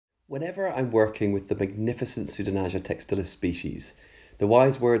Whenever I'm working with the magnificent Pseudonaja textilis species, the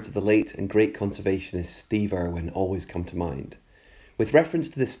wise words of the late and great conservationist Steve Irwin always come to mind. With reference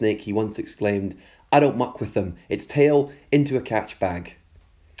to this snake, he once exclaimed, "I don't muck with them, its tail into a catch bag."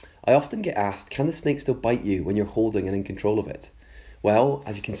 I often get asked, can the snake still bite you when you're holding and in control of it? Well,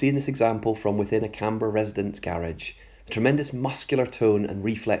 as you can see in this example from within a Canberra resident's garage, the tremendous muscular tone and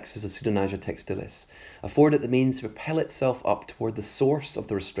reflexes of Pseudonaja textilis afford it the means to propel itself up toward the source of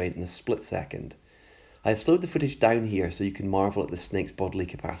the restraint in a split second. I have slowed the footage down here so you can marvel at the snake's bodily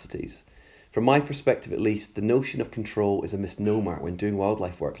capacities. From my perspective at least, the notion of control is a misnomer when doing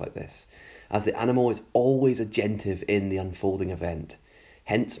wildlife work like this, as the animal is always agentive in the unfolding event.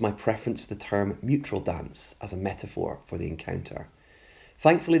 Hence my preference for the term mutual dance as a metaphor for the encounter.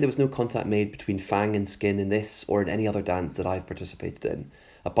 Thankfully, there was no contact made between fang and skin in this or in any other dance that I've participated in.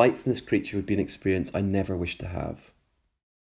 A bite from this creature would be an experience I never wish to have.